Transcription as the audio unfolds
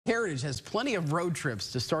Heritage has plenty of road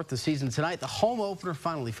trips to start the season tonight. The home opener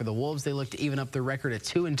finally for the Wolves. They look to even up their record at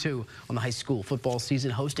 2-2 on the high school football season,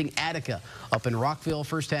 hosting Attica up in Rockville.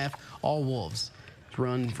 First half, all Wolves.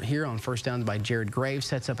 Run here on first down by Jared Graves.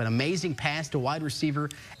 Sets up an amazing pass to wide receiver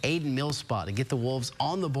Aiden Millspot to get the Wolves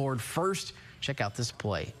on the board first. Check out this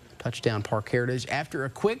play. Touchdown Parke Heritage. After a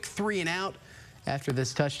quick 3-and-out, after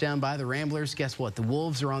this touchdown by the Ramblers, guess what? The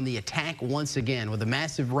Wolves are on the attack once again with a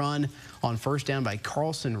massive run on first down by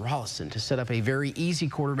Carlson Rollison to set up a very easy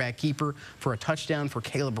quarterback keeper for a touchdown for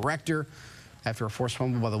Caleb Rector. After a forced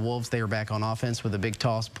fumble by the Wolves, they are back on offense with a big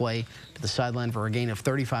toss play to the sideline for a gain of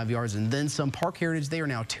 35 yards and then some. Parke Heritage, they are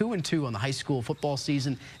now 2-2 on the high school football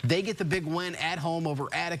season. They get the big win at home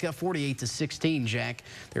over Attica, 48-16, Jack.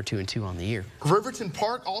 They're 2-2 on the year. Riverton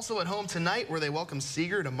Parke also at home tonight, where they welcome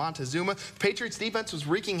Seeger to Montezuma. Patriots defense was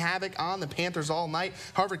wreaking havoc on the Panthers all night.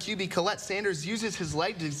 However, QB Collette Sanders uses his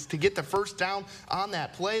legs to get the first down on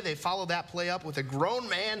that play. They follow that play up with a grown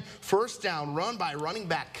man first down run by running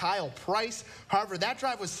back Kyle Price. However, that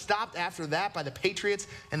drive was stopped after that by the Patriots,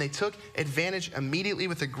 and they took advantage immediately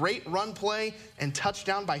with a great run play and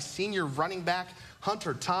touchdown by senior running back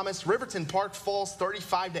Hunter Thomas. Riverton Parke falls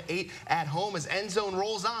 35-8 at home as end zone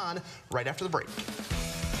rolls on right after the break.